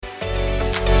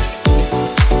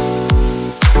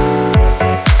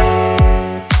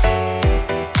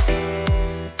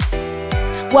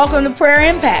Welcome to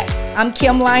Prayer Impact. I'm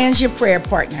Kim Lyons, your prayer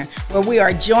partner, where we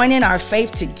are joining our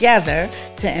faith together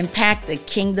to impact the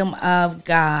kingdom of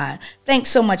God. Thanks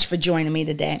so much for joining me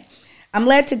today. I'm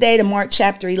led today to Mark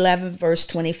chapter 11, verse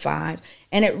 25,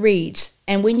 and it reads,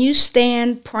 "And when you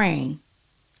stand praying,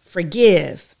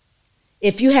 forgive,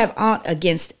 if you have aught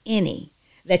against any,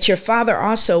 that your Father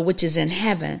also which is in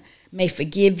heaven may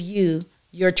forgive you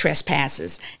your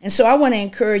trespasses." And so I want to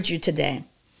encourage you today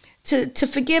to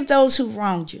forgive those who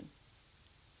wronged you,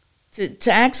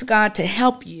 to ask God to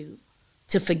help you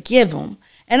to forgive them,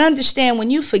 and understand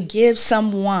when you forgive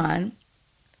someone,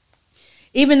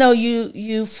 even though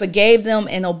you forgave them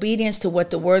in obedience to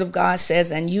what the Word of God says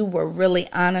and you were really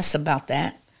honest about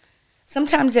that,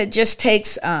 sometimes it just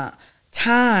takes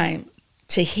time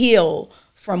to heal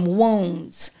from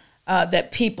wounds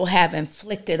that people have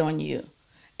inflicted on you.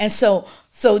 And so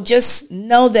just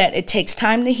know that it takes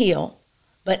time to heal,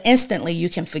 but instantly you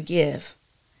can forgive.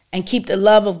 And keep the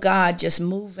love of God just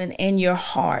moving in your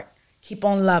heart. Keep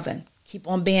on loving. Keep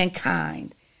on being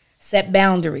kind. Set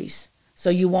boundaries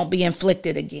so you won't be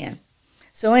inflicted again.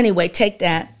 So anyway, take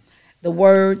that, the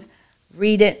word,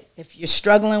 read it. If you're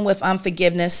struggling with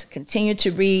unforgiveness, continue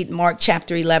to read Mark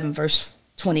chapter 11, verse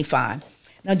 25.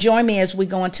 Now join me as we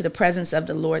go into the presence of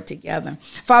the Lord together.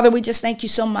 Father, we just thank you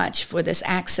so much for this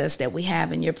access that we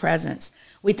have in your presence.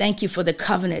 We thank you for the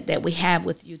covenant that we have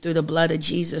with you through the blood of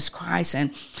Jesus Christ.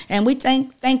 And we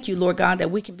thank you, Lord God, that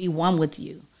we can be one with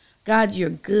you. God, you're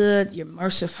good, you're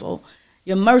merciful.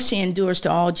 Your mercy endures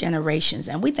to all generations.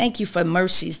 And we thank you for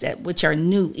mercies that which are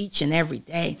new each and every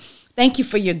day. Thank you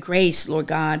for your grace, Lord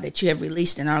God, that you have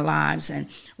released in our lives. And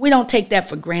we don't take that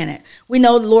for granted. We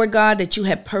know, Lord God, that you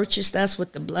have purchased us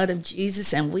with the blood of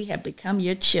Jesus and we have become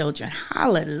your children.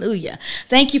 Hallelujah.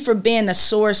 Thank you for being the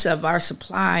source of our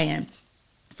supply and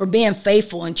for being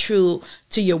faithful and true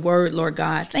to your word, Lord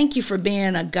God. Thank you for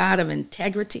being a God of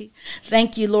integrity.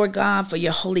 Thank you, Lord God, for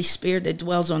your Holy Spirit that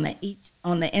dwells on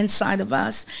the inside of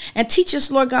us. And teach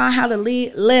us, Lord God, how to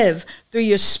live through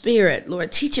your Spirit,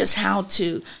 Lord. Teach us how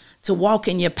to walk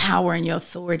in your power and your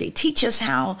authority. Teach us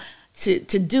how to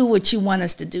do what you want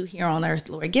us to do here on earth,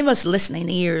 Lord. Give us listening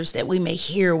ears that we may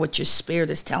hear what your Spirit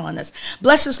is telling us.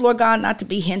 Bless us, Lord God, not to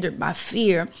be hindered by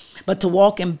fear, but to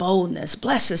walk in boldness.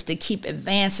 Bless us to keep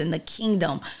advancing the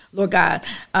kingdom, Lord God.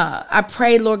 I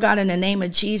pray, Lord God, in the name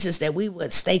of Jesus, that we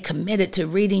would stay committed to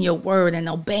reading your word and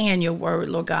obeying your word,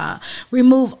 Lord God.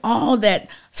 Remove all that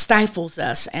stifles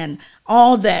us and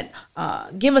all that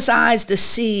give us eyes to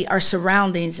see our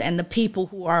surroundings and the people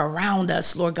who are around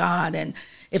us, Lord God. And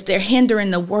if they're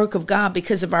hindering the work of God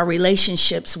because of our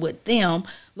relationships with them,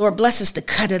 Lord, bless us to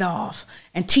cut it off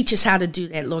and teach us how to do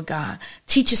that, Lord God.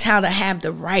 Teach us how to have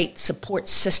the right support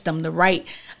system, the right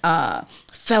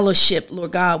fellowship,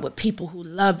 Lord God, with people who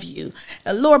love you.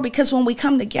 Lord, because when we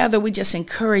come together, we just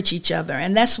encourage each other.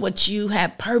 And that's what you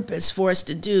have purpose for us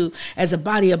to do as a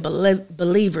body of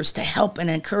believers, to help and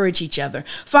encourage each other.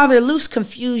 Father, loose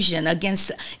confusion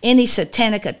against any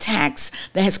satanic attacks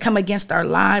that has come against our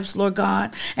lives, Lord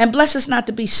God. And bless us not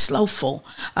to be slowful.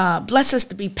 Bless us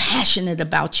to be passionate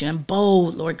about you and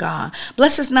bold, Lord God.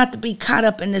 Bless us not to be caught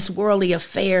up in this worldly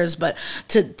affairs, but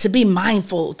to be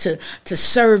mindful, to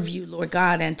serve you, Lord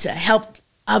God, and to help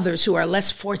others who are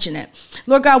less fortunate.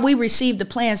 Lord God, we receive the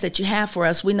plans that you have for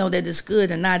us. We know that it's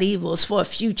good and not evil. It's for a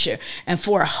future and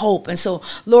for a hope. And so,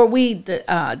 Lord, we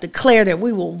declare that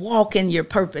we will walk in your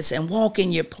purpose and walk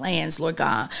in your plans, Lord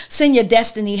God. Send your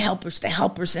destiny helpers to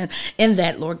help us in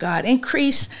that, Lord God.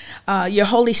 Increase your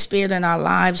Holy Spirit in our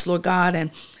lives, Lord God, and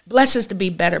bless us to be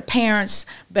better parents,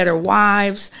 better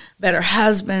wives, better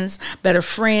husbands, better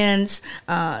friends.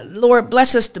 Lord,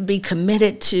 bless us to be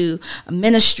committed to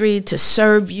ministry, to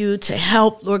serve you, to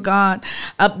help, Lord God,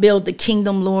 upbuild the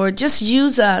kingdom, Lord. Just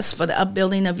use us for the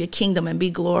upbuilding of your kingdom and be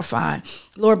glorified.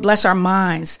 Lord, bless our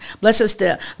minds. Bless us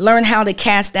to learn how to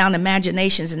cast down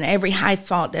imaginations and every high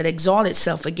thought that exalts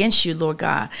itself against you, Lord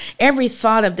God. Every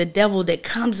thought of the devil that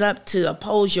comes up to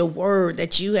oppose your word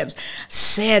that you have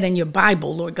said in your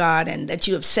Bible, Lord God, and that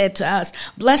you have said to us.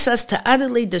 Bless us to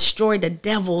utterly destroy the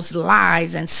devil's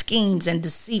lies and schemes and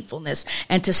deceitfulness,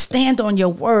 and to stand on your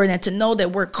word and to know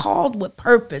that we're called with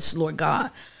purpose, Lord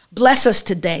God. Bless us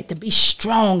today to be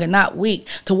strong and not weak,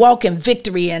 to walk in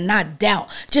victory and not doubt.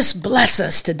 Just bless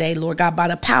us today, Lord God, by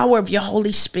the power of your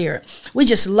Holy Spirit. We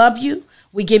just love you.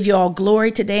 We give you all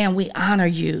glory today and we honor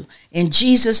you. In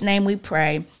Jesus' name we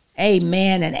pray.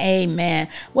 Amen and amen.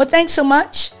 Well, thanks so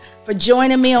much for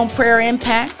joining me on Prayer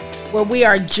Impact, where we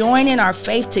are joining our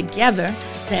faith together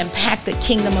to impact the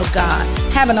kingdom of God.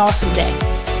 Have an awesome day.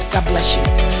 God bless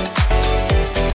you.